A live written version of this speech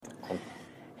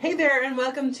Hey there, and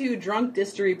welcome to Drunk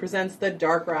Distory presents The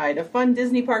Dark Ride, a fun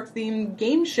Disney Parks-themed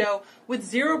game show with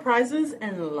 0 prizes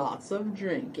and lots of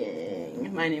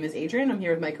drinking. My name is Adrian. I'm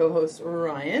here with my co-host,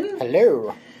 Ryan.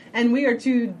 Hello. And we are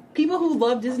two people who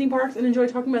love Disney parks and enjoy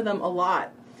talking about them a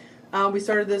lot. We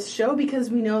started this show because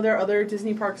we know there are other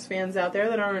Disney Parks fans out there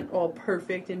that aren't all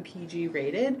perfect and PG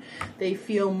rated. They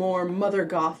feel more Mother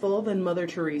Gothel than Mother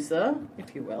Teresa,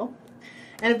 if you will.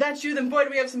 And if that's you, then boy, do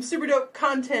we have some super dope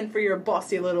content for your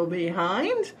bossy little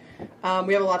behind.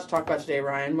 We have a lot to talk about today,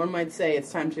 Ryan. One might say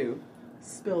it's time to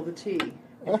spill the tea,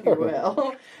 if you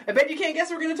will. I bet you can't guess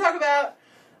what we're going to talk about.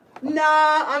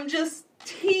 Nah, I'm just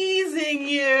teasing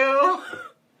you.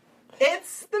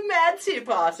 It's the Mad Tea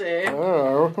Party.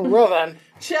 Oh, well then.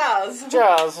 Cheers.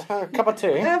 Cheers. A cup of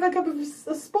tea. Have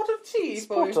a spot of tea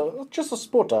for you. Spotter. Just a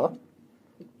spotter.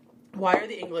 Why are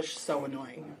the English so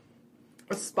annoying?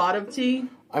 A spot of tea?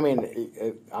 I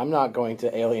mean, I'm not going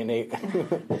to alienate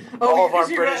all of our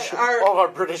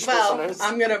British listeners.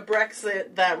 I'm going to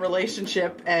Brexit that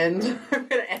relationship and I'm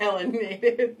going to alienate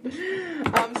it.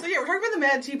 So yeah, we're talking about the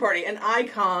Mad Tea Party, an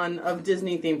icon of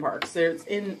Disney theme parks. There's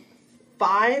in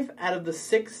 5 out of the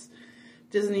 6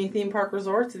 Disney theme park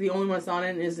resorts. The only one that's not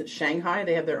in is Shanghai.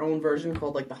 They have their own version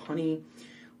called like the honey...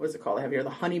 What is it called? I have here the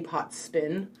honey pot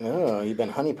spin. Oh, you've been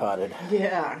honey potted.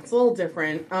 Yeah, it's a little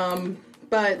different.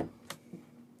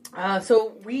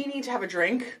 So we need to have a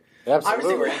drink. Absolutely.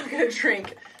 Obviously, we're not going to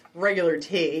drink regular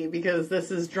tea because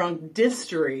this is Drunk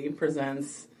Distory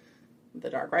presents The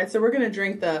Dark Ride. So we're going to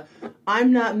drink the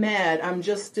I'm not mad, I'm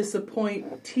just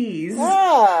disappointed teas.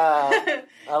 Ah,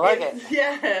 I like it.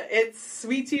 Yeah, it's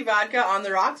sweet tea vodka on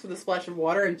the rocks with a splash of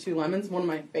water and 2 lemons. One of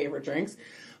my favorite drinks.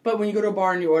 But when you go to a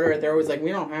bar and you order it, they're always like,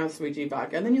 we don't have sweet tea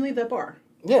vodka. And then you leave that bar.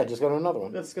 Yeah, just go to another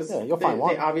one. That's because you'll find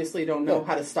one. They obviously don't know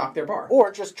how to stock their bar.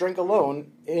 Or just drink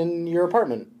alone in your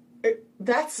apartment.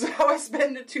 That's how I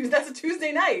spend a Tuesday. That's a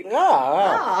Tuesday night.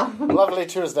 Lovely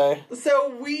Tuesday.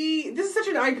 So this is such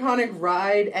an iconic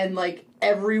ride, and like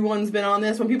everyone's been on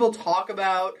this. When people talk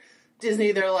about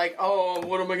Disney, they're like, "Oh,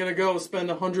 what am I gonna go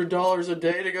spend $100 a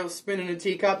day to go spin in a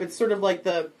teacup?" It's sort of like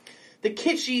the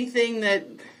kitschy thing that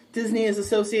Disney is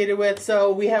associated with.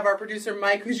 So we have our producer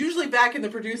Mike, who's usually back in the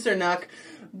production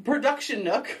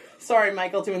nook. Sorry,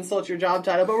 Michael, to insult your job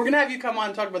title, but we're going to have you come on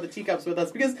and talk about the teacups with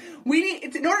us, because in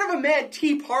order to have a Mad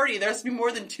Tea Party, there has to be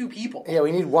more than 2 people. Yeah,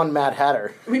 we need one Mad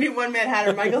Hatter. We need one Mad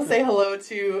Hatter. Michael, say hello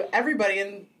to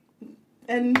everybody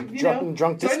and Drunk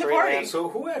join the Distory, party. man. So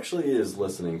who actually is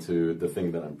listening to the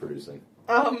thing that I'm producing?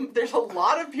 There's a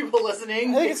lot of people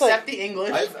listening, except the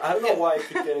English. I don't know why I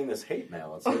keep getting this hate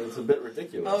mail. It's a bit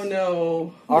ridiculous. Oh,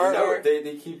 no.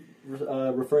 They keep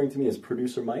referring to me as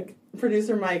Producer Mike.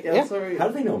 Producer Mike. Yeah. How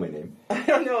do they know my name? I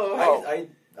don't know.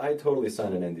 I totally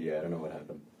signed an NDA. I don't know what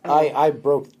happened. I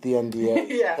broke the NDA.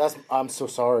 Yeah. I'm so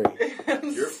sorry.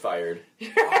 You're fired.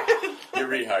 You're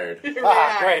rehired.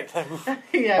 Great.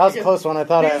 Yeah, that was a close one. I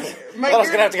thought I was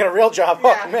going to have to get a real job.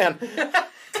 Yeah. Oh, man.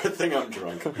 Good thing I'm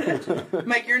drunk.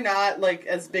 Mike, you're not like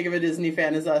as big of a Disney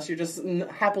fan as us. You just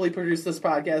happily produced this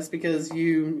podcast because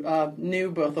you knew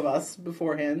both of us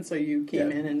beforehand, so you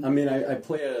came in and... I mean, I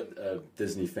play a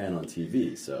Disney fan on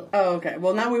TV, so... Oh, okay.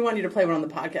 Well, now we want you to play one on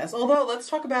the podcast. Although, let's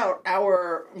talk about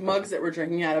our mugs that we're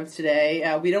drinking out of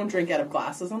today. We don't drink out of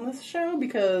glasses on this show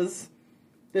because...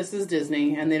 This is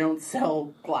Disney, and they don't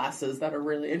sell glasses that are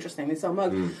really interesting. They sell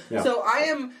mugs. Yeah. So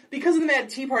because of the Mad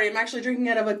Tea Party, I'm actually drinking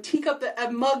out of a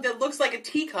mug that looks like a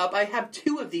teacup. I have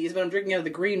 2 of these, but I'm drinking out of the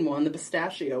green one, the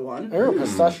pistachio one. Oh,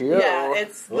 pistachio. Yeah,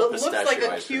 it looks like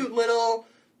a cute little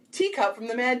teacup from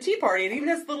the Mad Tea Party. It even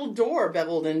has a little door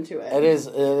beveled into it. It is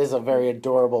a very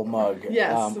adorable mug.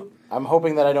 Yes. I'm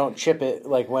hoping that I don't chip it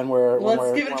like when we're...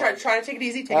 Let's give it a try. Try to take it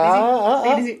easy. Take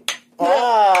it easy.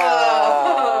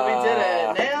 Oh, we did it.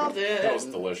 Nailed it. That was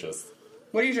delicious.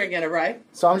 What are you drinking out of, Rye?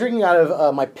 So I'm drinking out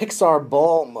of my Pixar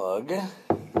ball mug.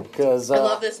 Because I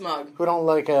love this mug. Who don't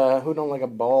like a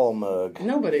ball mug?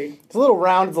 Nobody. It's a little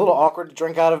round. It's a little awkward to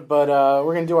drink out of, but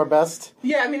we're gonna do our best.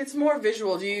 Yeah, I mean it's more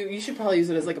visual. You should probably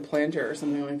use it as like a planter or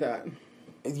something like that.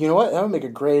 You know what? That would make a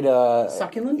great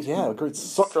succulent. Yeah, a great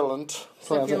succulent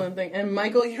thing. And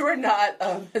Michael, you are not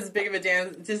as big of a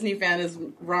Disney fan as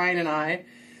Ryan and I.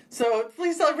 So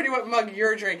please tell everybody what mug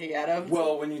you're drinking out of.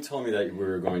 Well, when you told me that we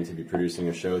were going to be producing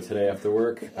a show today after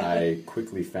work, I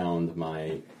quickly found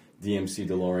my DMC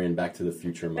DeLorean Back to the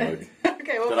Future mug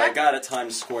Okay, well, that I got at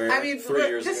Times Square 3 years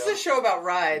ago. This is a show about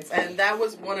rides, and that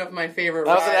was one of my favorite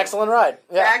That rides. was an excellent ride.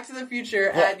 Yeah. Back to the Future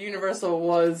at Universal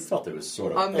was I felt it was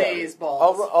sort of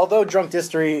amazeballs. Although Drunk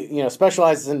Distory,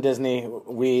 specializes in Disney,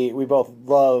 we both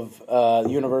love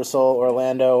Universal,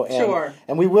 Orlando, and Sure.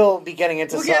 and we will be getting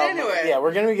into We'll some. get into it. Yeah,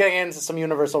 we're going to be getting into some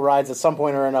Universal rides at some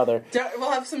point or another.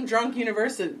 We'll have some Drunk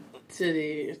University.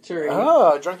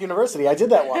 Oh, Drunk University! I did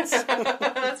that once.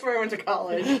 That's where I went to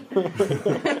college.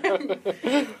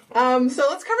 So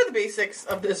let's cover the basics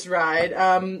of this ride.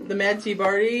 The Mad Tea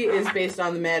Party is based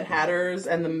on the Mad Hatters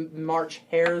and the March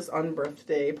Hare's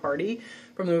Unbirthday Party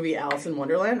from the movie Alice in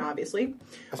Wonderland, obviously.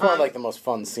 It's one of the most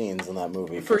fun scenes in that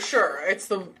movie. For sure. It's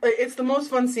the most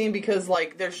fun scene because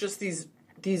there's just these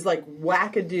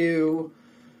wackadoo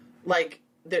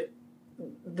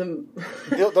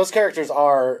Those characters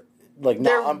are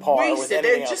not on par with wasted.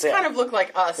 anything They just else. kind of look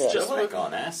like us. Yeah. Just They're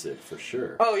on acid for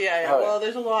sure. Oh yeah. Oh, yeah. Well,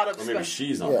 there's a lot of Or maybe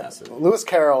she's on acid. Lewis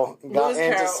Carroll got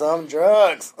into some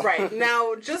drugs. Right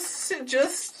now, just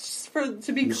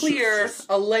to be clear,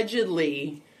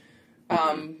 allegedly,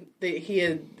 he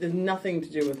had nothing to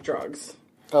do with drugs.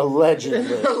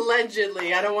 Allegedly.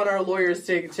 Allegedly, I don't want our lawyers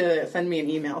to send me an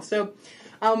email. So,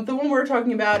 the one we're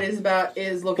talking about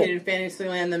is located in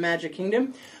Fantasyland, the Magic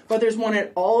Kingdom. But there's one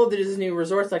at all of the Disney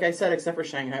resorts, like I said, except for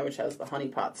Shanghai, which has the Honey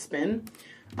Pot Spin.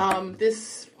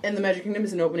 This and the Magic Kingdom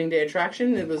is an opening day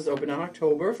attraction. It was opened on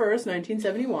October 1st,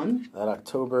 1971. That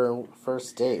October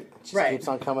 1st date just keeps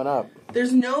on coming up.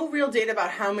 There's no real data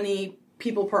about how many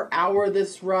people per hour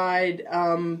this ride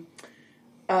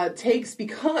takes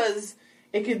because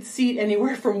it could seat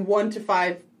anywhere from 1 to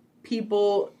 5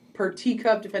 people per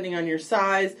teacup, depending on your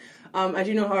size. I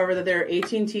do know, however, that there are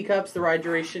 18 teacups. The ride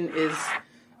duration is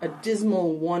a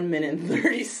dismal 1 minute and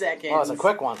 30 seconds. Oh, it's a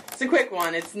quick one. It's a quick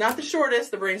one. It's not the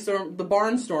shortest. The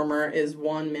Barnstormer is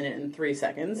 1 minute and 3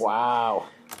 seconds. Wow.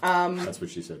 That's what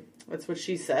she said. That's what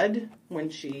she said when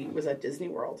she was at Disney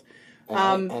World.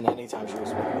 And anytime she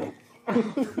was with me.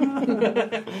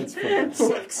 It's fucking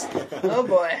sex. Oh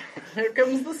boy, here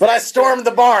comes the. But I stormed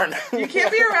the barn. You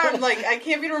can't be around I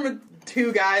can't be around with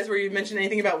two guys where you mention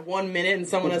anything about 1 minute and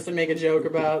someone has to make a joke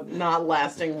about not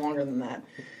lasting longer than that.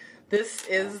 This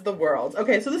is the world.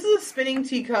 Okay, so this is a spinning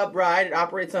teacup ride. It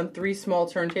operates on 3 small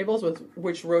turntables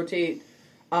which rotate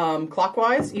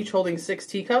clockwise, each holding 6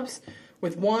 teacups,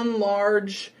 with 1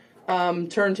 large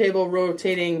turntable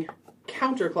rotating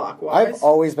counterclockwise. I've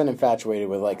always been infatuated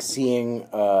with seeing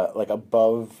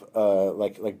above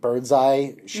bird's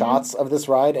eye shots of this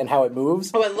ride and how it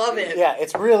moves. Oh, I love it. Yeah,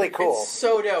 it's really cool. It's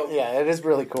so dope. Yeah, it is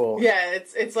really cool. Yeah,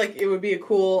 it's like it would be a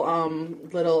cool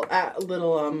little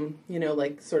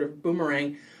sort of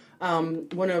boomerang.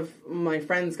 One of my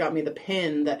friends got me the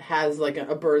pin that has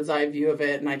a bird's eye view of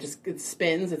it, and it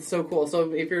spins. It's so cool.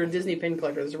 So if you're a Disney pin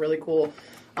collector, there's a really cool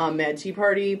Mad Tea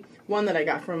Party one that I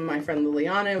got from my friend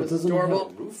Liliana. It was adorable. It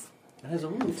have a roof? It has a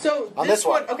roof. So on this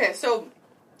one, okay, so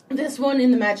this one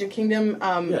in the Magic Kingdom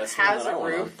has a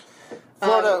roof.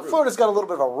 Florida's got a little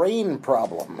bit of a rain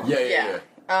problem. Yeah.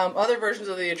 Other versions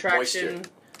of the attraction.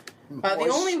 The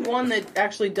only one that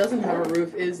actually doesn't have a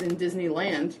roof is in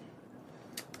Disneyland.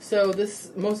 So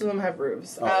most of them have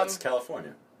roofs. Oh, that's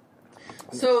California.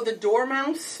 So the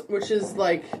Dormouse, which is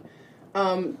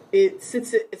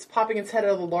it's popping its head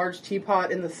out of a large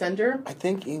teapot in the center. I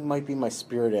think he might be my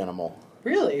spirit animal.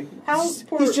 Really? How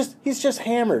poor? He's just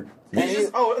hammered.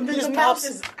 The mouse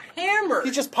is hammered.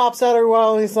 He just pops out every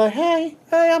while and he's like, "Hey,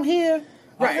 I'm here."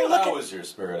 Right. I thought that was your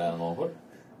spirit animal.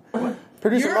 What?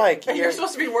 Producer Mike. You're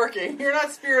supposed to be working. You're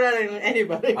not spirit animating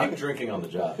anybody. I'm drinking on the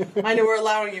job. I know we're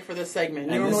allowing you for this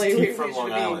segment. And Normally, this tea from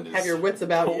Long Island have your wits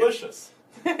about delicious.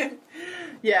 you.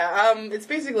 Yeah, it's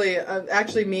basically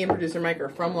actually me and producer Mike are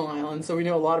from Long Island, so we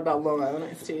know a lot about Long Island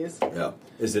iced teas. Yeah.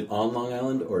 Is it on Long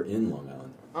Island or in Long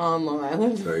Island? On Long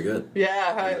Island. Very good.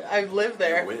 Yeah, I've lived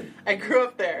there. Win. I grew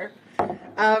up there.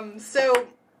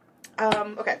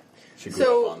 Okay.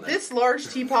 So this large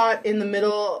teapot in the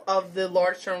middle of the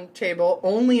large turntable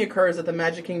only occurs at the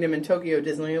Magic Kingdom in Tokyo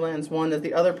Disneyland's one, as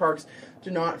the other parks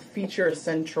do not feature a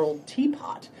central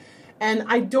teapot. And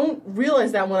I don't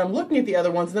realize that when I'm looking at the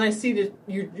other ones. Then I see that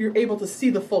you're able to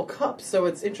see the full cup, so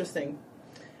it's interesting.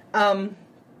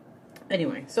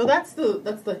 Anyway, so that's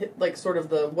the sort of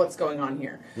the what's going on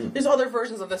here. There's other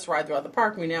versions of this ride throughout the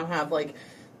park. We now have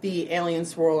the alien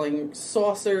swirling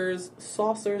saucers.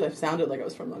 I've sounded like I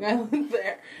was from Long Island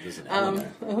there. There's an L in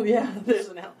there. Oh yeah, there's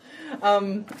an L.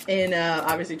 In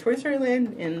obviously Toy Story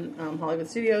Land in Hollywood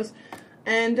Studios.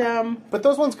 And but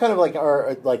those ones kind of like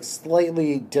are like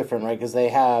slightly different, right? Because they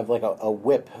have like a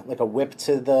whip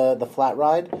to the flat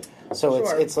ride. So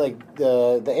Sure. it's like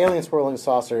the Alien Swirling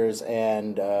Saucers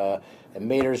and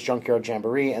Mater's Junkyard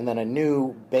Jamboree, and then a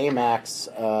new Baymax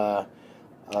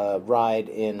ride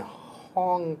in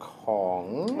Hong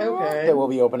Kong. Okay. That will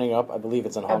be opening up. I believe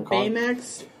it's in Hong Kong.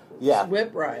 Baymax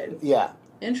whip ride. Yeah.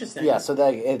 Interesting. Yeah. So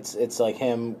that it's like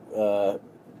him.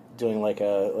 Doing like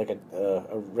a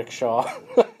rickshaw,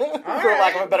 for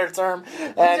lack of a better term,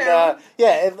 and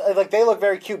like they look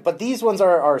very cute. But these ones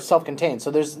are self-contained, so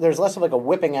there's less of like a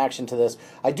whipping action to this.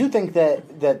 I do think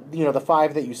that the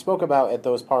 5 that you spoke about at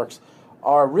those parks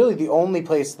are really the only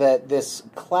place that this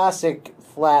classic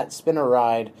flat spinner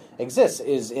ride exists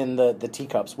is in the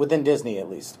teacups within Disney at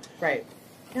least. Right.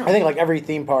 Yeah. I think like every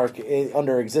theme park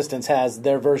under existence has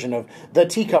their version of the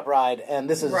teacup ride, and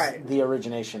this is the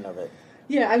origination of it.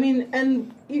 Yeah, I mean,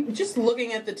 and just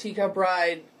looking at the teacup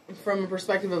ride from a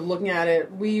perspective of looking at it,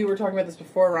 we were talking about this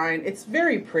before, Ryan. It's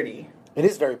very pretty. It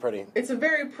is very pretty. It's a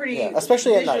very pretty,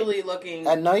 especially visually at night. looking.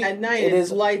 At night, it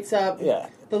lights up. Yeah.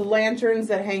 The lanterns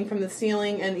that hang from the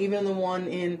ceiling, and even the one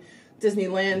in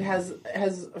Disneyland has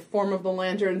a form of the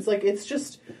lanterns. Like, it's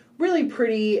just really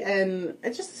pretty, and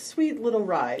it's just a sweet little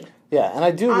ride. Yeah, and I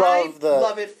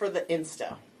love it for the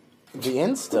Insta. The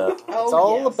Insta. It's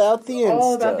all about the Insta.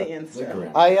 All about the Insta.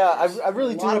 I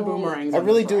really do. A lot of boomerangs. I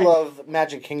really do love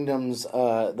Magic Kingdom's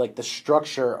like the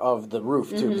structure of the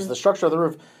roof too, because the structure of the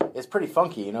roof is pretty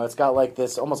funky. You know, it's got like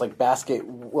this almost like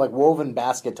woven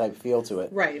basket type feel to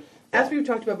it. Right. As we've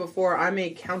talked about before, I'm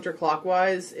a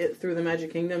counterclockwise through the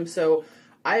Magic Kingdom, so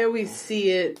I always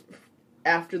see it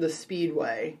after the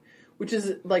Speedway, which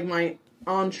is like my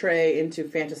entree into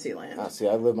Fantasyland. See,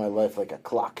 I live my life like a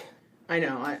clock. I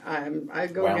know. I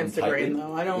go against the grain,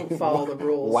 though. I don't follow the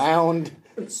rules. Wound.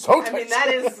 So tight. I mean, that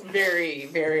is very,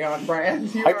 very on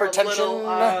brand. You're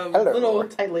Hypertension. A little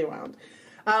tightly wound.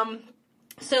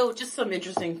 So, just some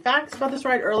interesting facts about this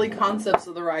ride. Early concepts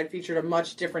of the ride featured a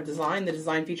much different design. The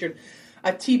design featured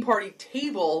a tea party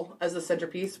table as the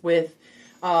centerpiece with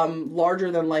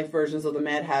larger-than-life versions of the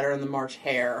Mad Hatter and the March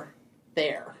Hare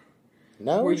there.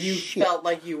 No where you felt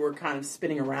like you were kind of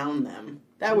spinning around them.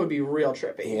 That would be real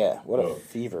trippy. Yeah, what a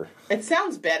fever. It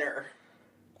sounds better.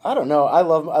 I don't know. I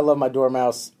love my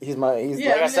Dormouse. He's my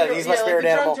spirit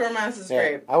animal. The Drunk Dormouse is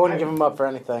great. I wouldn't give him up for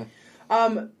anything.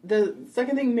 The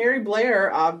second thing, Mary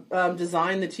Blair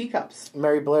designed the teacups.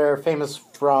 Mary Blair, famous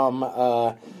from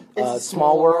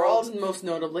Small World. Most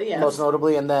notably, yes. Most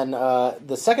notably, and then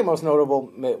the second most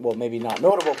notable, well, maybe not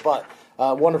notable, but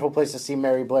wonderful place to see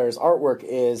Mary Blair's artwork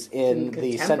is in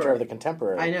the center of the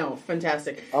Contemporary. I know,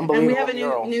 fantastic. Unbelievable. And we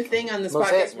have a new thing on this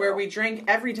podcast where we drink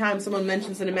every time someone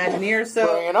mentions an Imagineer.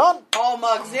 So bring it on. All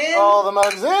mugs in. All the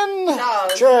mugs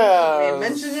in. Cheers. We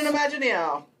mentioned an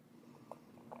Imagineer.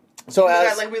 So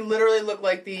we literally look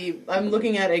like I'm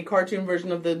looking at a cartoon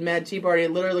version of the Mad Tea Party.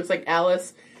 It literally looks like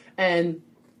Alice and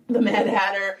the Mad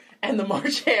Hatter and the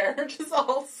March Hare just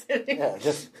all sitting. Yeah,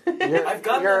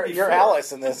 you're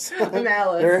Alice in this. I'm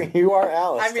Alice. You are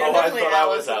Alice. I mean, I'm definitely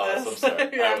Alice in this. I'm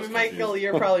sorry. Michael,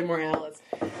 you're probably more Alice.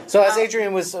 So as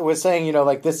Adrian was saying, you know,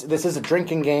 like this is a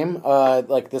drinking game.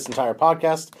 Like this entire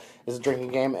podcast is a drinking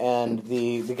game, and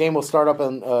the game will start up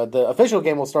in the official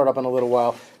game will start up in a little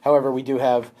while. However, we do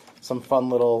have some fun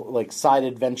little like side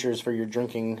adventures for your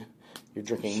drinking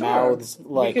mouths.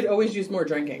 Like, we could always use more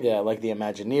drinking. Yeah, like the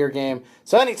Imagineer game.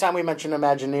 So anytime we mention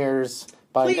Imagineers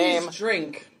by name,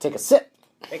 drink. Take a sip.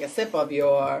 Take a sip of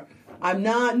your... I'm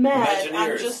not mad. Imagineers.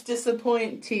 I'm just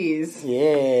disappointed.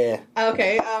 Yeah.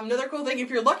 Okay, another cool thing. If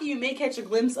you're lucky, you may catch a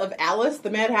glimpse of Alice, the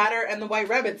Mad Hatter, and the White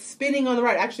Rabbit spinning on the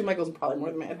ride. Actually, Michael's probably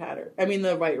more the Mad Hatter. I mean,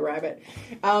 the White Rabbit.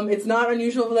 It's not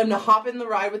unusual for them to hop in the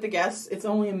ride with the guests. It's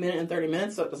only a minute and 30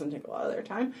 minutes, so it doesn't take a lot of their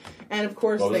time. And, of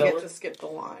course, they get to skip the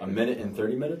line. A minute and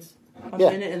 30 minutes? A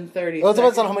minute and 30 Well, it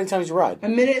depends on how many times you ride. A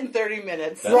minute and 30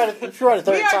 minutes. If you ride it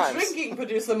 30 times. We are drinking,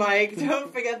 producer Mike.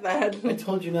 Don't forget that. I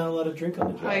told you not to let it drink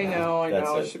on the job. I know.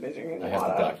 I should be drinking a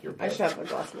lot. I should have a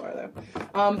glass more,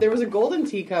 though. There was a golden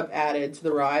teacup added to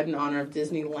the ride in honor of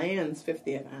Disneyland's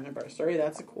 50th anniversary.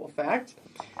 That's a cool fact.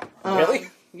 Really?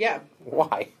 Yeah.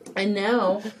 Why? And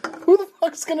now... Who the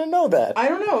fuck's gonna know that? I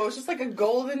don't know. It was just like a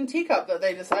golden teacup that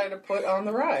they decided to put on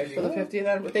the ride for the 50th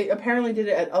anniversary. They apparently did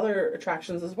it at other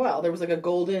attractions as well. There was like a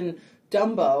golden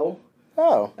Dumbo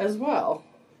as well.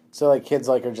 So like kids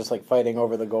are just like fighting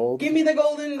over the gold? Give me the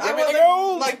golden... Give me the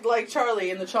gold! Like Charlie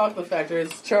in the Chocolate Factory.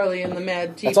 It's Charlie in the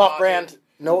Mad Tea That's off-brand.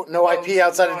 No IP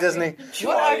outside of Disney.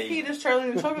 What IP does Charlie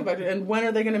in the Chocolate Factory? And when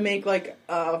are they going to make like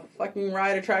a fucking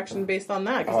ride attraction based on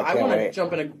that? Because I want to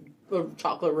jump in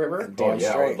chocolate river. Damn Oh yeah,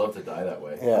 I straight. would love to die that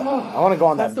way. Yeah, I want to go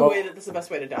on that That's the boat. way that's the best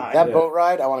way to die. That boat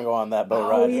ride, I want to go on that boat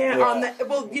ride. Oh yeah, on that.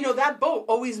 Well, that boat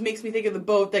always makes me think of the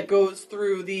boat that goes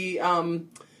through the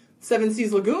Seven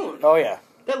Seas Lagoon. Oh yeah,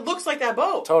 That looks like that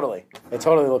boat. totally. It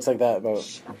totally looks like that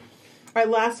boat. All right,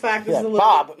 last fact. This is a little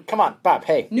Bob, come on, Bob.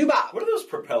 Hey, new Bob. What are those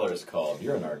propellers called?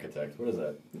 You're an architect. What is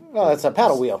that? oh, that's a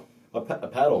paddle wheel. A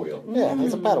paddle wheel. Yeah,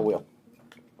 it's a paddle wheel.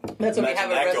 That's what we Imagine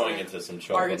have a that resident going into some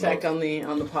chocolate architect milk.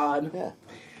 on the pod.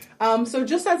 Yeah. So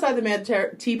just outside the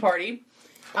Mad Tea Party,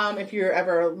 if you're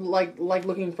ever like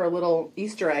looking for little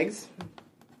Easter eggs,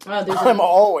 I'm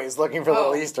always looking for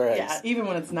little Easter eggs. Yeah, even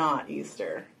when it's not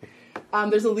Easter.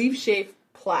 There's a leaf-shaped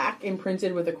plaque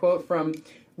imprinted with a quote from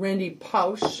Randy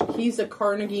Pausch. He's a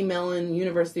Carnegie Mellon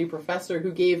University professor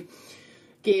who gave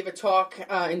a talk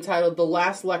entitled "The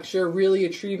Last Lecture: Really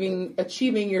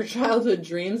Achieving Your Childhood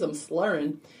Dreams." I'm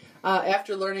slurring.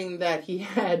 After learning that he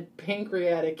had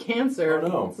pancreatic cancer. Oh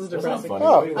no, This is that's depressing. not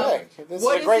funny. Oh, hey, this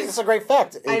What is a great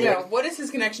fact. I know. What is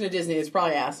his connection to Disney? Is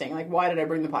probably asking. Like, why did I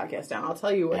bring the podcast down? I'll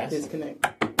tell you what his connect.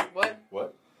 What?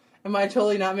 What? Am I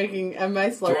totally not making? Am I Do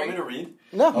you slurring? want me to read?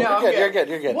 No, No, you're I'm good. good. You're good.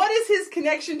 You're good. What is his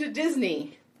connection to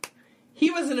Disney? He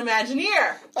was an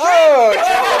Imagineer. Oh, check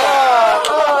it out.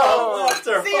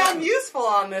 Oh, See, I'm useful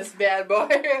on this bad boy.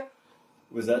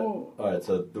 Was that? All right.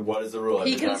 So, what is the rule?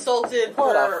 He every time? consulted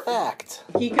What a for. fact.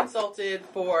 He consulted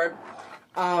for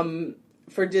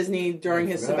Disney during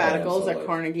his I forgot I am sabbaticals so at late.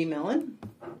 Carnegie Mellon.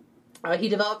 He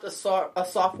developed a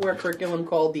software curriculum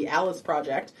called the Alice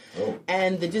Project,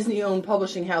 and the Disney-owned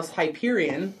publishing house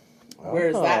Hyperion. Where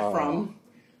is that from?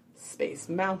 Space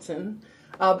Mountain.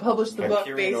 Published the book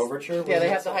Hyperion based. Overture? Yeah, they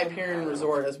have the Hyperion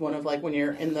Resort as one of like when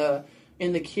you're in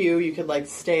the queue, you could like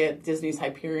stay at Disney's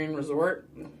Hyperion Resort.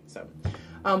 So,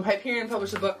 Hyperion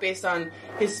published a book based on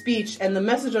his speech, and the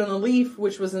message on the leaf,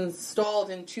 which was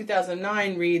installed in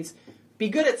 2009, reads, "Be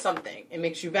good at something. It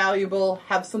makes you valuable.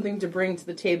 Have something to bring to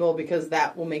the table because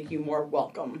that will make you more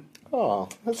welcome." Oh,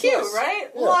 that's Cute, nice. right?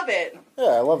 Yeah. Love it. Yeah,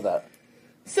 I love that.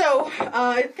 So,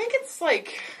 I think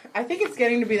it's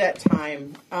getting to be that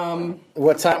time.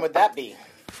 What time would that be?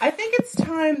 I think it's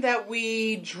time that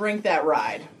we drink that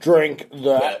ride. Drink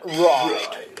that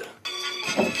ride.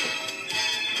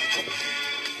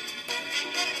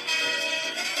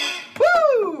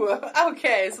 Woo!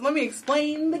 Okay, so let me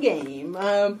explain the game.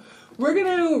 We're going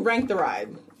to rank the ride,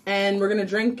 and we're going to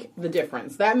drink the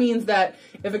difference. That means that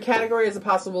if a category has a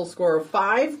possible score of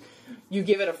 5, you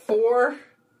give it a 4,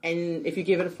 and if you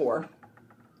give it a 4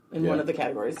 in one of the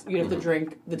categories, you'd have to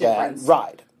drink the difference. That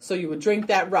ride. So you would drink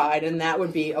that ride, and that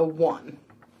would be a 1.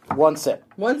 One sip.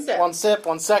 One sip. 1 sip,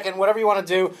 1 second, whatever you want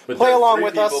to do. But Play there's along 3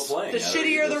 with people us. playing. The How do we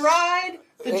shittier do the this? ride,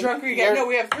 the drunker you get. No,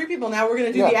 we have 3 people now. We're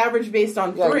going to do the average based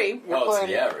on 3. Oh, it's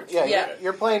the average. Yeah, Yeah.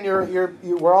 You're playing.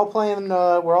 We're all playing.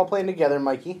 We're all playing together,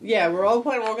 Mikey. Yeah, we're all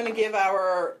playing. We're going to give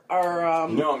our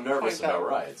No, I'm nervous point about out.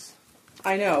 rides.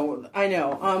 I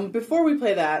know. Before we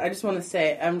play that, I just want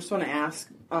to ask,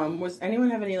 was anyone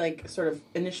have any like sort of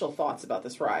initial thoughts about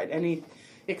this ride? Any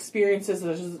experiences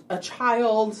as a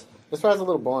child? This ride's a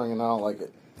little boring, and I don't like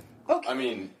it. Okay. I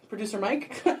mean, Producer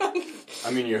Mike.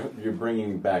 you're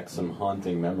bringing back some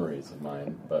haunting memories of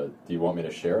mine. But do you want me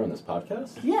to share on this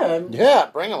podcast? Yeah. Yeah,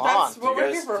 bring them on. That's what Do we're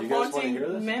you here guys- for. do you guys wanna hear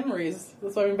Haunting this? memories.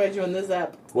 That's why we invited you on this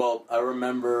app. Well, I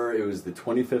remember it was the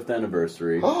 25th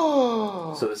anniversary.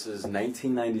 So this is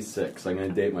 1996. I'm going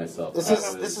to date myself. This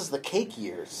is the cake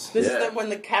years. This Yeah. is when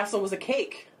the castle was a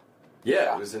cake.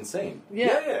 Yeah, it was insane.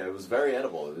 Yeah. It was very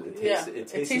edible. It tasted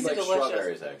tasted like delicious.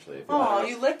 strawberries, actually. If Oh,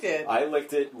 you licked it. I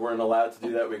licked it. Weren't allowed to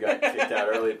do that. We got kicked out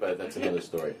early, but that's another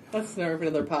story. That's never for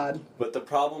another pod. But the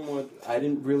problem with I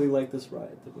didn't really like this ride.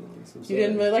 To be honest. I'm You sorry.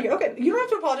 didn't really like it? Okay, you don't have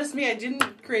to apologize to me. I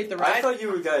didn't create the ride. I thought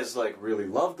you guys really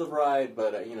loved the ride,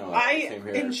 but I I came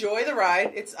here. enjoy the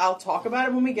ride. I'll talk about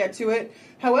it when we get to it.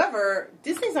 However,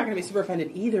 Disney's not going to be super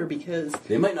offended either because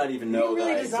They might not even know they that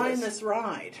I really designed exist. this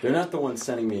ride. They're not the ones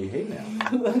sending me hate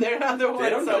mail. They're not the ones.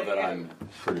 They don't know saying that it. I'm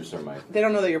producer Mike. They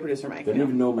don't know that you're producer Mike. They don't no.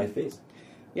 even know my face.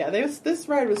 Yeah, this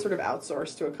ride was sort of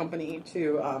outsourced to a company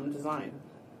to design.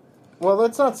 Well,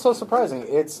 that's not so surprising.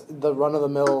 It's the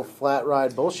run-of-the-mill flat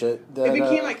ride bullshit. That, It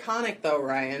became iconic, though,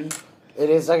 Ryan. It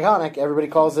is iconic. Everybody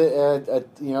calls it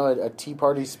a tea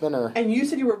party spinner. And you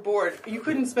said you were bored. You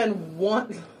couldn't spend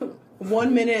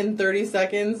 1 minute and 30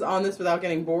 seconds on this without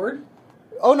getting bored?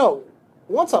 Oh no!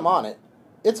 Once I'm on it,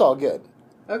 it's all good.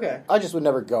 Okay. I just would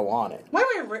never go on it. Why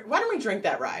don't we drink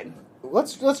that ride?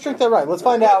 Let's drink that ride. Let's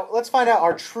find out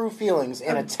our true feelings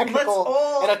in a technical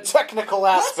Let's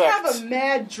aspect. have a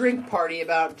mad drink party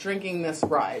about drinking this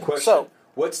ride. Question. So-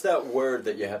 What's that word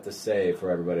that you have to say for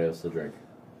everybody else to drink?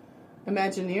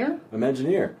 Imagineer?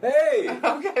 Imagineer. Hey!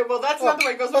 Okay, well, that's not the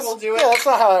way it goes, but we'll do it. Yeah, that's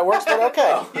not how that works, but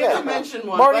okay. You have to mention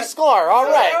one. Marty Sklar, all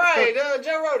right. All right,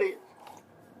 Joe Rody.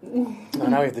 Oh,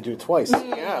 now we have to do it twice.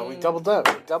 Yeah, we double down.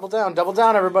 Double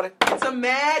down, everybody. It's a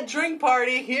mad drink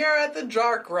party here at the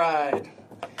Dark Ride.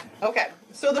 Okay,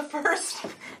 so the first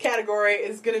category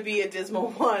is going to be a dismal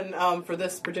one for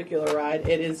this particular ride.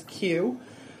 It is queue.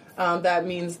 That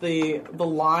means the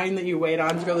line that you wait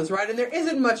on to go this ride. And there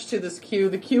isn't much to this queue.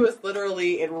 The queue is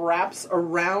literally, it wraps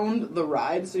around the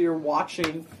ride, so you're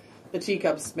watching the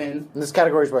teacup spin. And this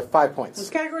category is worth 5 points.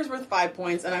 This category is worth 5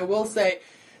 points, and I will say,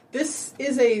 this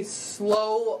is a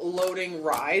slow-loading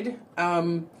ride.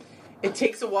 It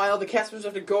takes a while. The cast members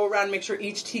have to go around and make sure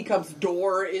each teacup's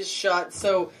door is shut,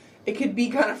 so it could be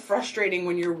kind of frustrating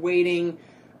when you're waiting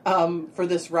for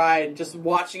this ride, just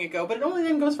watching it go. But it only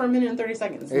then goes for 1 minute and 30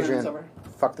 seconds, and then it's over.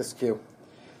 Fuck this queue.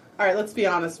 All right, let's be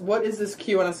honest. What is this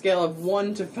queue on a scale of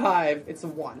 1 to 5? It's a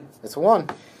 1. It's a 1.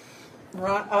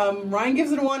 Ryan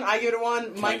gives it a 1. I give it a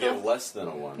 1. Can Michael? I give less than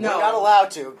a 1? No. You're not allowed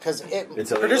to, because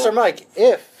producer Mike,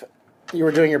 if you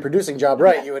were doing your producing job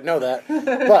right, you would know that.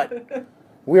 But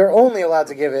we are only allowed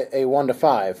to give it a 1 to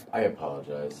 5. I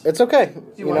apologize. It's okay. Do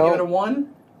you want to give it a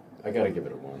 1? I gotta give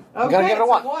it a 1. Okay, you gotta give it a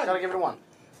 1. One. Gotta give it a 1.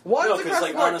 No, because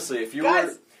like honestly, if you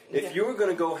Guys, were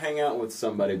gonna go hang out with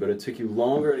somebody, but it took you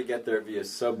longer to get there via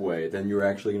subway than you were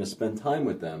actually gonna spend time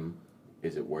with them,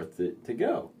 is it worth it to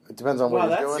go? It depends on what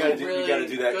you're doing. You gotta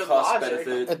do that cost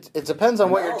benefit. It depends on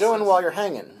what you're doing while you're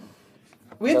hanging.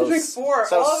 We have to drink 4.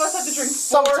 So all of us have to drink 4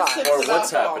 sometime. sips Or of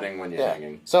what's alcohol. happening when you're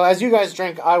hanging. So as you guys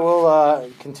drink, I will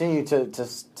continue to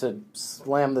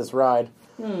slam this ride.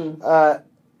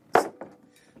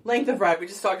 Length of ride. We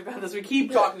just talked about this. We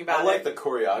keep talking about it. I like the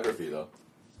choreography though.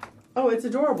 Oh, it's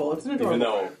adorable. It's an adorable. Even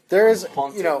though There is,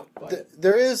 haunted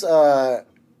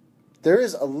there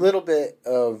is a little bit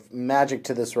of magic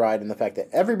to this ride in the fact that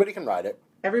everybody can ride it,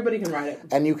 Everybody can ride it.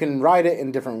 and you can ride it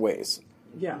in different ways.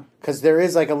 Yeah. Because there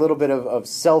is like a little bit of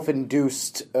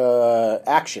self-induced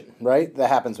action, right, that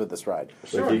happens with this ride.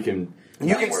 Sure. like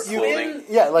you can wear clothing.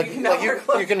 Yeah, like You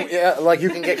you can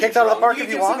can get kicked out of the park You if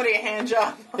give you want. somebody a hand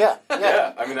job. Yeah.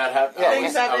 Yeah, I mean that happened. Yeah.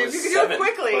 Things happen. I was You can do it 7,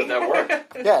 quickly. but that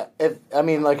worked. Yeah,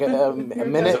 like a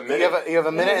minute. You have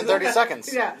a minute and 30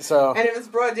 seconds. Yeah. So And if it's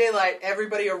broad daylight,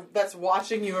 everybody that's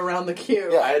watching you around the queue.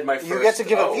 yeah, I had my first. you get to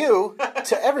give a view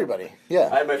to everybody. I Yeah,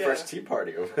 had my first tea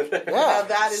party over there. yeah. Now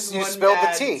that is You one spilled the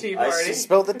bad tea. party. You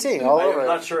spilled the tea all over. I'm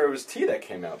not sure it was tea that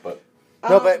came out, but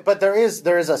No, but there is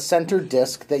a center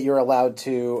disc that you're allowed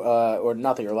to, or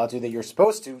not that you're allowed to, that you're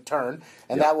supposed to turn,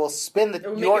 and that will spin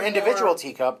will make your it individual more-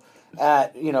 teacup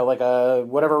at like a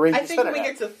whatever rate I you think spin when it we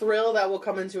at. get to thrill, that will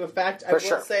come into effect. I For will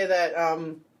sure. say that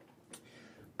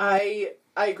I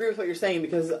agree with what you're saying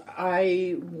because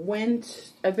I've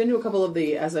been to a couple of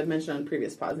the, as I've mentioned on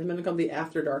previous pods, I've been to a couple of the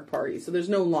after dark parties, so there's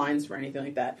no lines for anything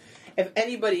like that. If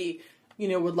anybody,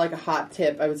 would like a hot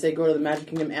tip, I would say go to the Magic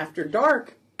Kingdom After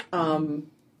Dark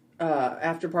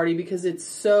after party because it's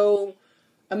so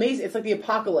amazing. It's like the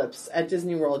apocalypse at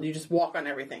Disney World. You just walk on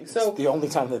everything. So It's the only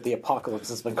time that the apocalypse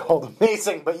has been called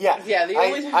amazing, but yeah, the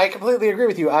only time. I completely agree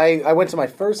with you. I went to my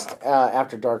first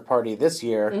After Dark party this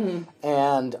year,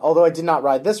 and although I did not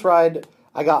ride this ride,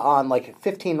 I got on like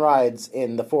 15 rides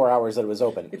in the 4 hours that it was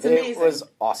open. It's amazing. It was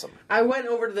awesome. I went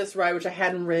over to this ride, which I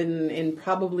hadn't ridden in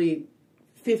probably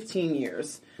 15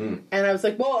 years. And I was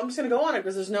like, well, I'm just going to go on it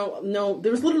because there's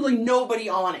there was literally nobody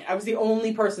on it. I was the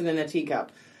only person in a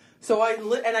teacup. So I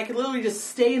could literally just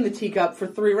stay in the teacup for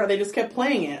 3 rounds. They just kept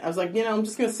playing it. I was like, I'm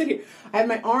just going to sit here. I had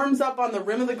my arms up on the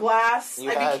rim of the glass.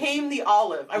 I became the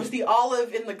olive. I was the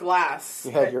olive in the glass.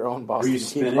 You had your own Boston Were you Tea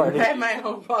spinning? party. I had my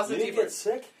own Boston did tea you party. get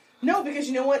sick? No, because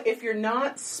you know what? If you're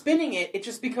not spinning it, it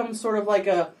just becomes sort of like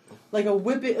a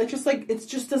whip it. It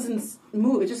just doesn't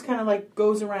move. It just kind of like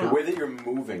goes around. The way that you're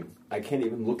moving, I can't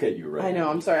even look at you right now. I know.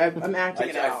 I'm sorry. I'm acting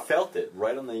it I out. felt it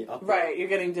right on the upper. Right, you're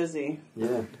getting dizzy.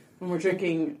 Yeah. When we're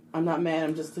drinking, I'm not mad.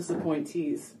 I'm just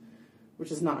disappointees,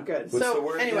 which is not good. What's so the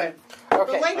word anyway, again?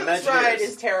 the length of this Imagineers. ride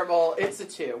is terrible. It's a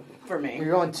 2 for me.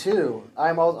 You're going 2.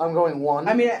 I'm going 1.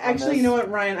 I mean, on actually, this. you know what,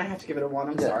 Ryan? I have to give it a 1.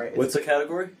 I'm Yeah. sorry. It's What's the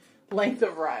category? length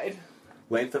of ride?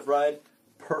 Length of ride.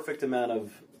 Perfect amount of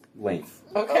length.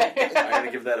 Okay. I'm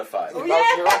gonna give that a 5. Oh, You're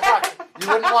on track. You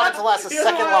wouldn't want it to last a You're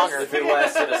second the longer. If it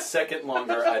lasted a second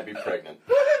longer, I'd be pregnant.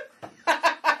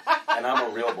 And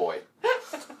I'm a real boy.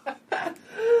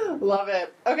 Love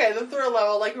it. Okay, the thrill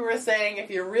level, like we were saying, if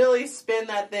you really spin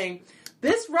that thing,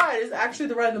 this ride is actually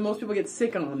the ride that most people get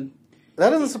sick on.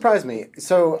 That doesn't surprise me.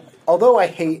 So, although I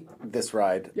hate this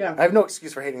ride, Yeah. I have no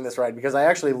excuse for hating this ride because I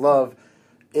actually love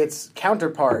its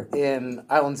counterpart in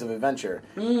Islands of Adventure,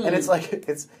 and it's like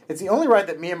it's the only ride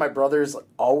that me and my brothers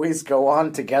always go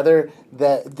on together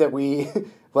that we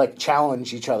like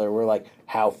challenge each other. We're like,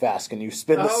 how fast can you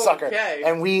spin this sucker? Okay.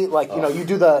 And we like you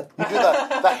do the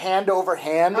hand over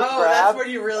hand grab. That's where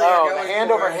you really are going. The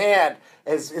hand over hand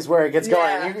is where it gets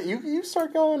going. You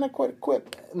start going quite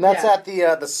quick, and that's at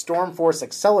the Storm Force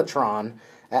Acceleratron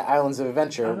at Islands of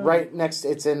Adventure, right next.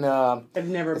 It's in. I've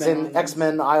never been. It's in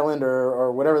X-Men Island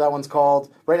or whatever that one's called,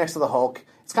 right next to the Hulk.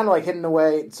 It's kind of like hidden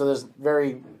away, so there's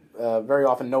very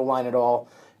often no line at all.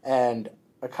 And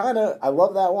I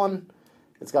love that one.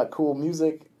 It's got cool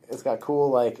music. It's got cool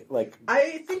like.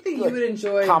 I think that you would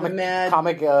enjoy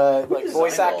comic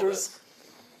voice actors.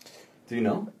 Do you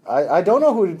know? I don't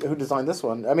know who designed this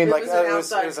one. I mean, it was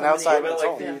an outside. What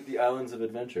about like the Islands of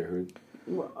Adventure?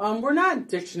 We're not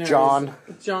dictionaries. John.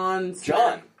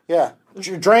 Yeah.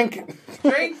 Drink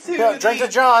to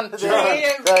John.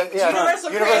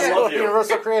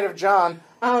 Universal Creative John.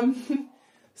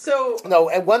 So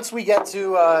and once we get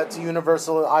to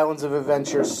Universal Islands of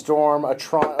Adventure, Storm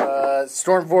Force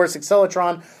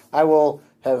Acceleratron, I will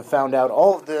have found out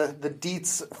all of the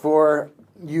deets for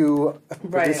you,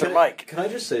 producer Mike. Can I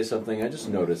just say something? I just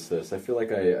noticed this. I feel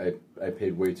like I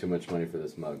paid way too much money for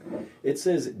this mug. It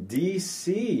says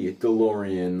DC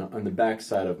DeLorean on the back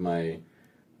side of my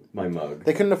mug.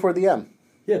 They couldn't afford the M.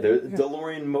 Yeah, the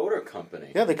DeLorean Motor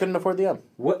Company. Yeah, they couldn't afford the M.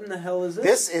 What in the hell is this?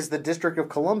 This is the District of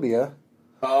Columbia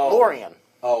DeLorean.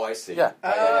 Oh, I see. Yeah.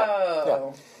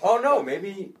 Oh. Oh no,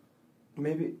 maybe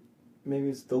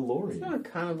it's DeLorean. It's gonna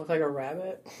kind of look like a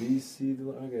rabbit. DC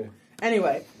DeLorean. Okay.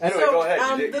 Anyway, go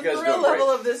ahead. You the guys thrill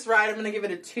level of this ride, I'm going to give it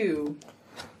a 2.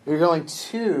 You're going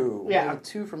 2. Yeah. Going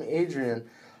 2 from Adrian.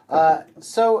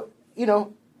 So,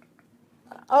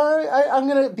 I'm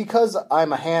going to, because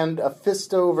I'm a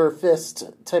fist over fist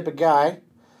type of guy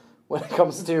when it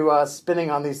comes to spinning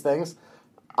on these things,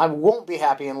 I won't be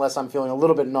happy unless I'm feeling a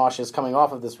little bit nauseous coming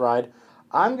off of this ride.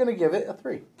 I'm going to give it a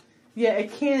 3. Yeah,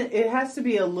 it has to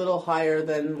be a little higher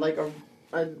than like a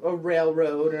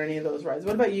railroad or any of those rides.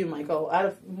 What about you, Michael?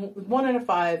 1 out of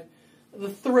 5, the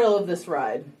thrill of this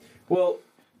ride. Well,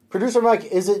 producer Mike,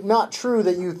 is it not true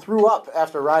that you threw up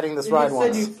after riding this ride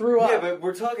once? You said you threw up. Yeah, but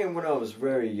we're talking when I was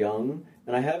very young,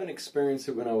 and I haven't experienced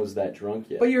it when I was that drunk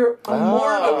yet. But you're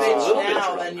more of a bitch bit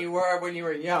now drunk. than you were when you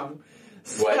were young.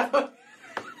 What?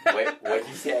 Wait, what'd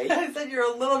you say? I said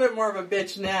you're a little bit more of a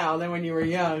bitch now than when you were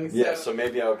young. So. Yeah, so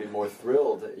maybe I would be more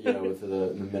thrilled, with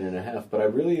the minute and a half. But I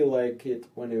really like it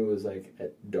when it was like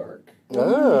at dark.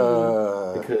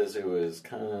 Because it was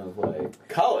kind of like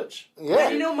college. Yeah.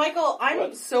 And Michael,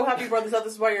 I'm so happy you brought this up.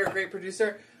 This is why you're a great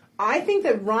producer. I think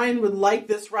that Ryan would like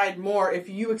this ride more if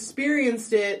you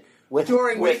experienced it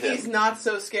during Mickey's not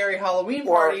so scary Halloween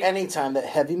party. Or any time that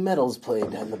heavy metal's played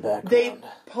in the background. They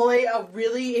play a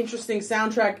really interesting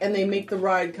soundtrack and they make the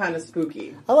ride kind of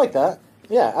spooky. I like that.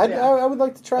 Yeah, I would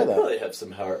like to try that. I'd probably have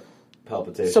some heart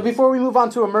palpitations. So before we move on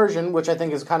to immersion, which I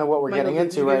think is kind of what we're Michael, getting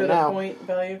into right now. Point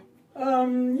value? I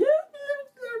would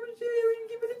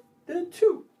give it a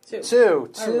 2.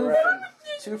 2. Right.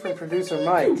 2 for producer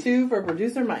Mike. 2 for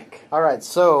producer Mike. All right,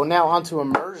 so now on to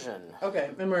immersion. Okay,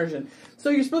 immersion. So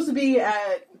you're supposed to be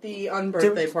at the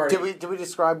unbirthday party. Did we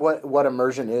describe what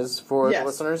immersion is for the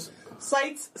listeners?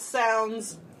 Sights,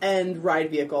 sounds, and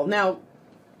ride vehicle. Now,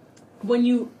 when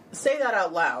you say that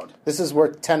out loud, this is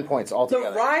worth 10 points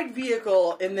altogether. The ride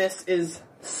vehicle in this is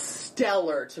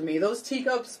stellar to me. Those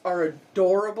teacups are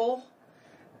adorable,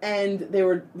 and they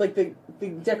were like the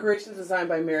decorations designed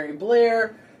by Mary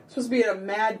Blair. It's supposed to be at a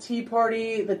mad tea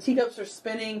party. The teacups are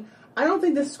spinning. I don't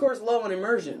think this scores low on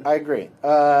immersion. I agree.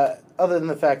 Other than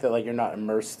the fact that you're not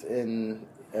immersed in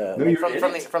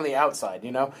from the outside,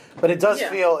 But it does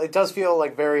feel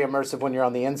like very immersive when you're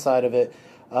on the inside of it.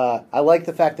 I like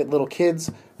the fact that little kids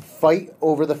fight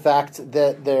over the fact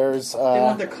that there's... they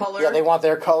want their color. Yeah, they want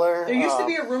their color. There used to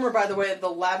be a rumor, by the way, that the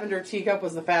lavender teacup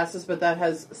was the fastest, but that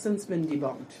has since been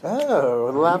debunked.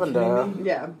 Oh, lavender.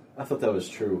 Yeah. I thought that was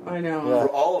true. I know. Yeah.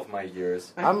 For all of my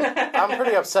years. I'm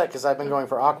pretty upset because I've been going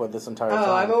for aqua this entire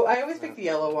time. I always pick the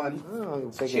yellow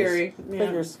one. Cherry.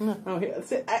 Figures. Yeah. Oh, yeah.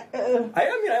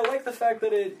 I like the fact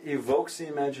that it evokes the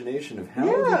imagination of how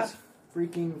these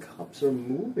freaking cups are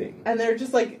moving. And they're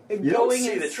just going don't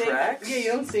see in the sync. tracks? Yeah,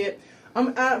 you don't see it.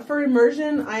 For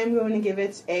immersion, I am going to give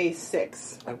it a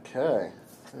 6. Okay.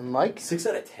 And Mike? 6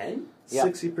 out of 10? Yeah.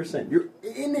 60%. You're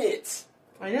in it!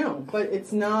 I know, but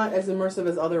it's not as immersive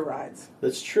as other rides.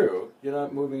 That's true. You're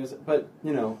not moving as... But,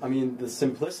 the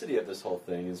simplicity of this whole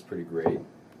thing is pretty great.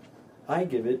 I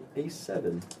give it a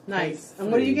 7. Nice. And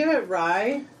what do you give it,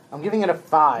 Rye? I'm giving it a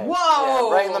 5. Whoa!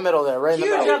 Yeah, right in the middle there. Right in the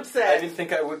Huge middle. upset. I didn't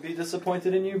think I would be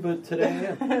disappointed in you, but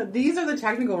today I am. These are the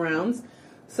technical rounds.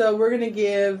 So we're going to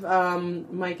give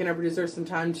Mike and our producer some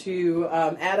time to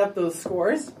add up those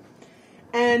scores.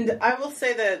 And I will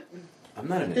say that I'm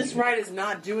not an this idiot. ride is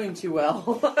not doing too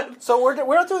well. So we're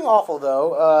not doing awful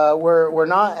though. We're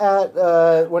not at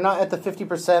the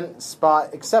 50% spot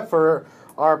except for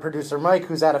our producer Mike,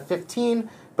 who's at a 15.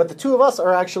 But the two of us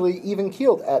are actually even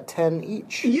keeled at 10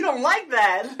 each. You don't like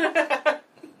that.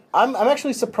 I'm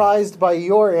actually surprised by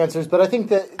your answers, but I think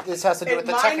that this has to do with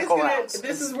the technical rounds.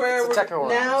 This is where It's the technical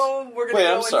rounds. now we're going to Wait,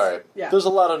 go I'm sorry. Yeah. There's a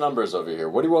lot of numbers over here.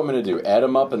 What do you want me to do? Add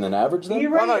them up and then average them? You're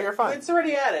right. no, you're fine. It's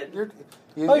already added. You're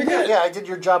good. yeah, I did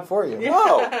your job for you. Yeah.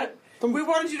 Oh. We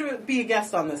wanted you to be a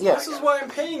guest on this. Yeah. This is why I'm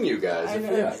paying you guys. I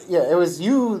know. Yeah. Yeah, it was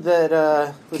you that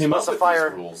was Came supposed up to with fire.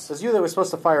 these rules. It was you that was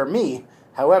supposed to fire me.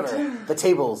 However, the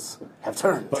tables have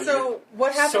turned. But So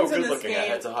what so happens good in this looking, I game?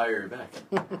 had to hire you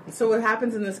back. So what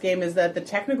happens in this game is that the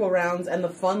technical rounds and the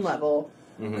fun level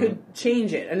could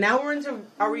change it. And now we're into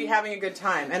are we having a good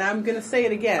time? And I'm going to say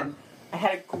it again. I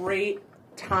had a great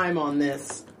time on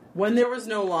this when there was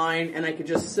no line and I could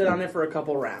just sit on it for a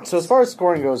couple rounds. So as far as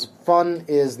scoring goes, fun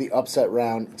is the upset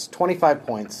round. It's 25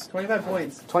 points. 25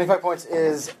 points. 25 points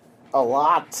is a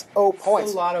lot. Oh,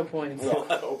 points. A lot of points.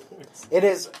 It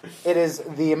is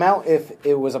the amount if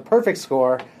it was a perfect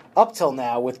score up till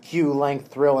now with cue, length,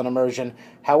 thrill, and immersion.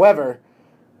 However,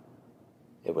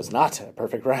 it was not a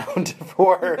perfect round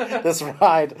for this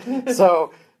ride.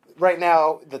 So right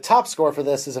now, the top score for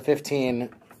this is a 15.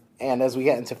 And as we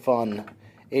get into fun,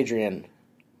 Adrian,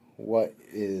 what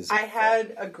is... I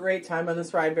had a great time on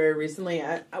this ride very recently.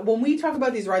 When we talk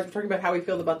about these rides, we're talking about how we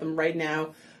feel about them right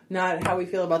now, not how we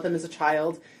feel about them as a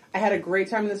child. I had a great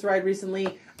time on this ride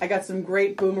recently. I got some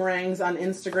great boomerangs on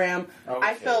Instagram.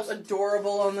 I felt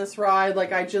adorable on this ride.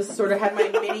 Like, I just sort of had my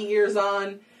mini ears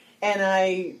on. And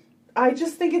I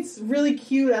just think it's really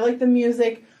cute. I like the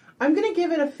music. I'm going to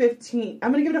give it a 15.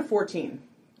 I'm going to give it a 14.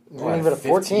 You're going to give it a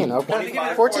 14, okay.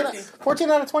 25, 14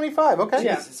 out of 25, okay.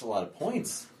 Yeah. That's a lot of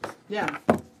points. Yeah.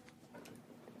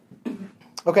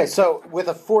 Okay, so with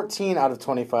a 14 out of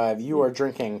 25, you are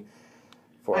drinking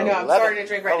for I know, I'm starting to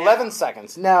drink right now. 11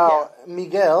 seconds. Now,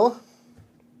 Miguel...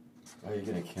 Are you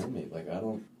gonna kill me? Like I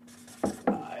don't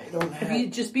have.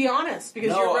 Just be honest,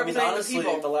 because No, you're I mean representing honestly, the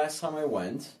people. the last time I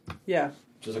went, Yeah.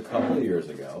 which was a couple of years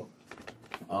ago,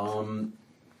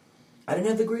 I didn't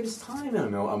have the greatest time. I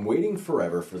don't know. I'm waiting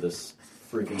forever for this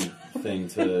freaking thing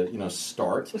to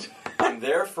start. I'm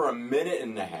there for a minute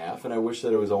and a half, and I wish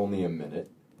that it was only a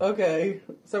minute. Okay.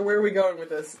 So where are we going with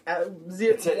this?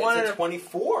 It's a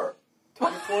 24.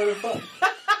 24 out of 5.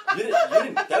 You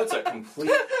didn't. That was a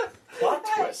complete plot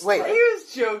twist. Wait. He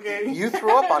was joking. You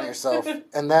threw up on yourself,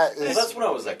 and that Well, is... that's when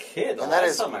I was a kid. The And that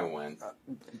last is- time I went.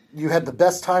 You had the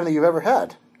best time that you've ever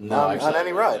had. No, on actually, any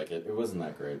I ride. Like it. It wasn't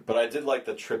that great, but I did like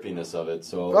the trippiness of it.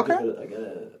 So Okay. I give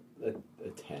it a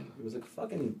 10. It was like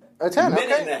fucking A 10, minute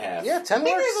okay. and a half. Yeah, 10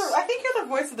 works. I think you're the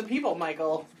voice of the people,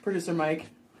 Michael. Producer Mike.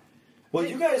 Well,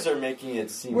 you guys are making it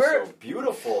seem We're- so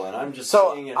beautiful, and I'm just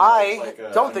So seeing it I like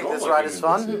a, don't a think this normal ride is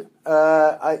human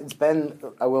would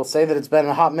fun. I will say that it's been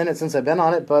a hot minute since I've been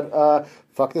on it, but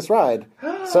fuck this ride.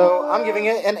 So I'm giving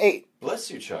it an 8. Bless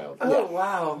you, child. Oh,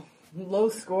 wow. Low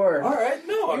score. All right,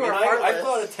 no, I You mean, are I heartless.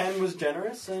 thought a 10 was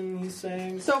generous, and he's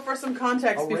saying... So for some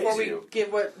context, I'll before raise we you. give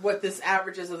what this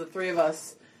averages of the three of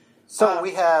us. So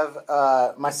we have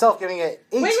myself giving it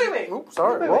 18. Wait. Oops,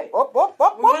 sorry. Wait. Whoop.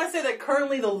 We want to say that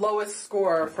currently the lowest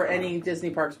score for any Disney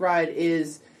Parks ride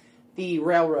is the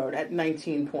Railroad at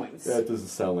 19 points. That doesn't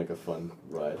sound like a fun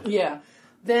ride. Yeah.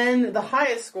 Then the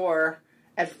highest score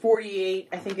at 48,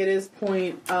 I think it is,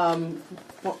 point Was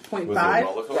it a 5,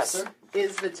 roller coaster?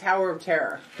 is the Tower of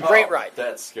Terror. Great ride.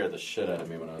 That scared the shit out of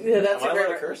me when I was Yeah, that's Am a I great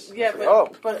allowed ride. to curse? Yeah,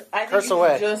 but I think Curse you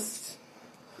away. should just...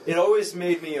 It always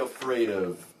made me afraid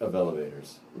of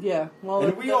elevators. Yeah, well...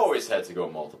 And we always had to go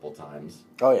multiple times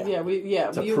Oh,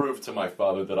 yeah. to prove to my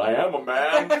father that I am a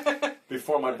man.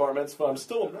 Before my bar mitzvah, I'm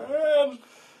still a man.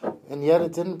 And yet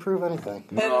it didn't prove anything.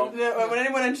 No. And when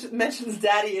anyone mentions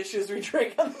daddy issues, we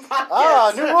drink on the podcast.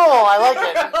 Oh, new rule. I like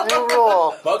it. New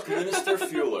rule. Buckminster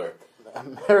Fueler.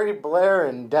 Mary Blair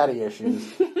and daddy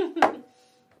issues.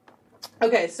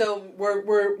 Okay, so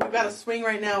we've got a swing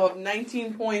right now of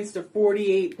 19 points to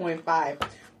 48.5.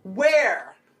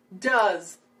 Where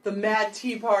does the Mad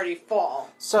Tea Party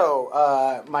fall?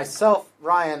 So, myself,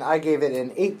 Ryan, I gave it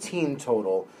an 18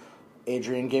 total.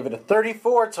 Adrian gave it a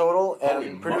 34 total, and Holy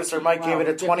producer monkey. Mike gave Wow, it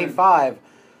a different. 25.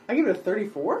 I give it a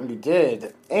 34. You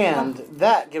did. And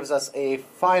that gives us a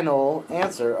final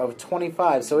answer of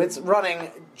 25. So it's running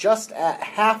just at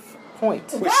half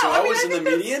point. Wait, Wow, so I was I in the think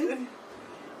that's- median?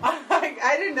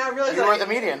 I did not realize You were the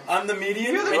median. I'm the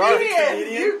median? You're the and median.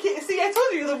 comedian? You can't, see, I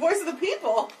told you, you're the voice of the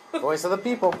people. Voice of the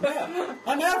people. Yeah,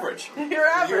 I'm average. You're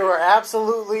average. You are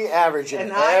absolutely average in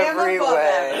And I am every above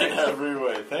way. In every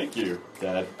way. Thank you,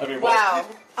 Dad. I mean, Wow.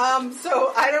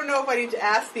 So I don't know if I need to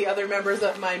ask the other members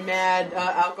of my mad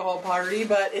alcohol party,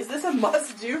 but is this a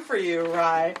must-do for you,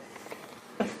 Rye?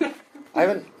 I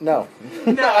haven't. No.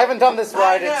 No. I haven't done this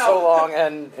ride in I know. so long,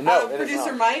 and no, it is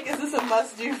Producer not. Mike, is this a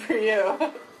must-do for you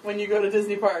when you go to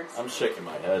Disney parks? I'm shaking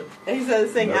my head. And he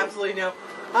says, saying No. absolutely no.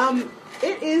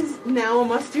 It is now a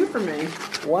must-do for me.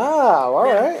 Wow. All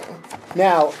Yeah. right.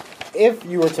 Now, if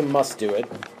you were to must do it,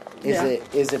 Yeah.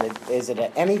 is it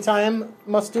an anytime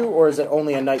must do, or is it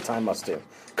only a nighttime must do?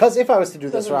 Because if I was to do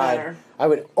this Doesn't ride, matter. I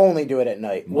would only do it at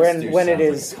night. Must do When it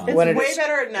sounds is like a when It's it way is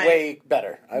better at night. Way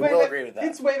better. I Way will be- agree with that.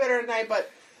 It's way better at night, but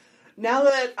now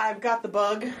that I've got the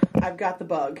bug,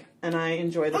 and I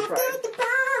enjoy this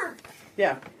ride.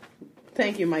 Yeah.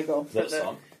 Thank you, Michael. Is that a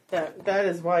song? That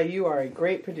is why you are a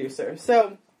great producer.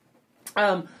 So,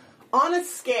 on a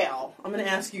scale, I'm going to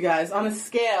ask you guys, on a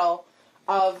scale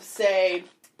of, say,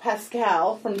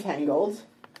 Pascal from Tangled.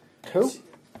 Who?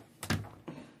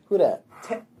 Who that?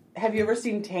 Have you ever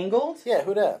seen Tangled? Yeah,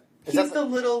 who that? Is He's that the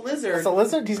little lizard. That's a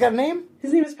lizard? He's got a name?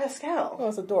 His name is Pascal. Oh,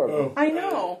 that's adorable. I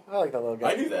know. I like that little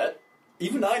guy. I knew that.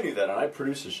 Even I knew that, and I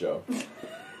produced a show.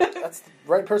 That's the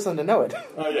right person to know it.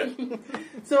 Oh, yeah.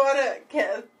 So on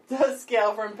a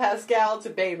scale from Pascal to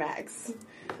Baymax,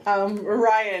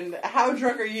 Ryan, how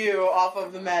drunk are you off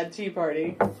of the Mad Tea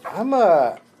Party?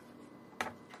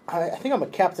 I think I'm a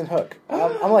Captain Hook.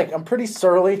 I'm pretty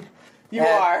surly. You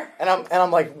are. And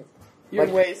I'm like, You're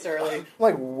like- way surly. I'm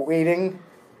like waiting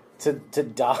to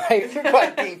die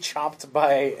by being chopped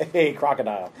by a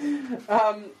crocodile.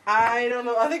 I don't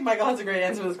know. I think Michael has a great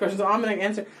answer to this question, so I'm going to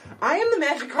answer. I am the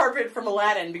magic carpet from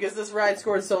Aladdin because this ride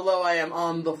scored so low. I am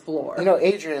on the floor. You know,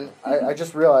 Adrian, I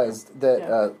just realized that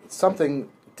Yeah. something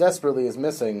desperately is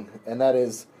missing, and that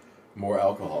is More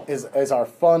alcohol. our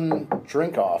fun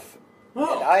drink off.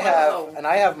 Oh, And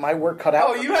I have my work cut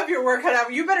out. Oh, you have your work cut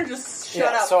out. You better just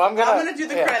shut up. So I'm gonna do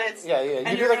the yeah, credits. Yeah. and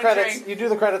You do you're the gonna credits. drink. You do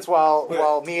the credits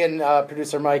while me and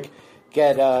producer Mike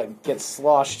get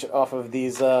sloshed off of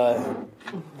these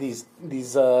teases.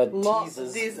 These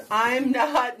I'm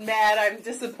not mad. I'm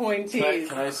disappointed.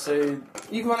 Can I say...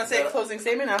 You want to say a closing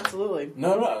statement? Absolutely.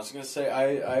 No, I was going to say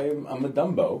I'm a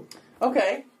Dumbo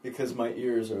Okay. because my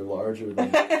ears are larger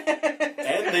than...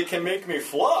 and they can make me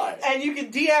fly. And you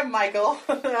can DM Michael.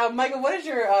 Michael, what is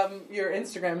your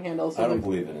Instagram handle? I don't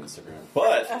believe in Instagram.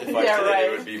 But if I Yeah, did, right.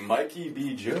 it would be Mikey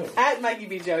B. Joe. At Mikey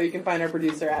B. Joe. You can find our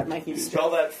producer at Mikey B. Joe. Spell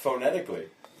that phonetically.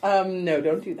 No,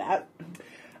 don't do that.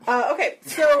 Okay,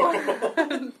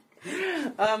 so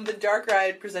the Dark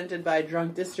Ride presented by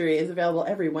Drunk Distory is available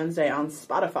every Wednesday on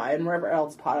Spotify and wherever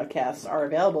else podcasts are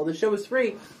available. The show is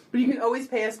free, but you can always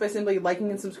pay us by simply liking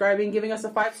and subscribing, giving us a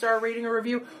 5-star rating or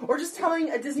review, or just telling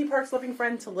a Disney Parks loving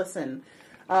friend to listen.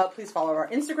 Please follow our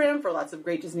Instagram for lots of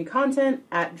great Disney content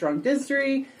at Drunk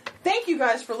Distory. Thank you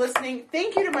guys for listening.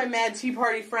 Thank you to my Mad Tea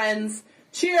Party friends.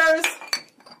 Cheers!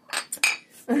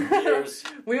 Cheers.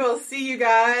 We will see you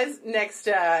guys next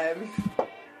time.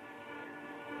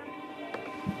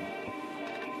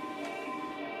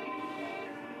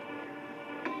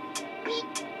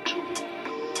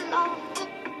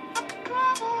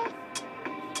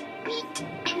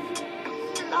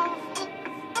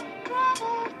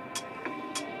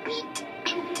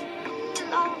 We